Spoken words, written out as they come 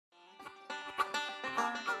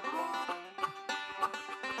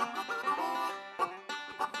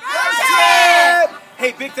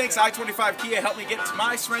big thanks to I-25 Kia. Helped me get into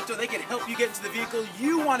my Sorento. They can help you get into the vehicle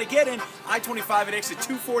you want to get in. I-25 at exit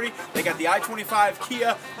 240. They got the I-25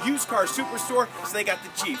 Kia used car superstore. So they got the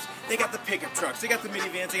Jeeps, they got the pickup trucks, they got the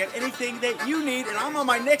minivans, they got anything that you need. And I'm on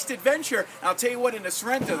my next adventure. And I'll tell you what, in the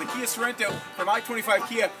Sorento, the Kia Sorento from I-25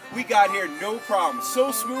 Kia, we got here no problem.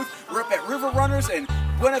 So smooth. We're up at River Runners and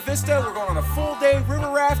Buena Vista. We're going on a full day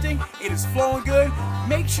river rafting. It is flowing good.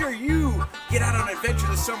 Make sure you get out on an adventure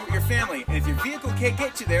this summer with your family. And if your vehicle can't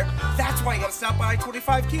get you there, that's why you got to stop by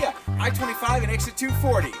I-25 Kia. I-25 and exit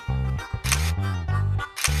 240.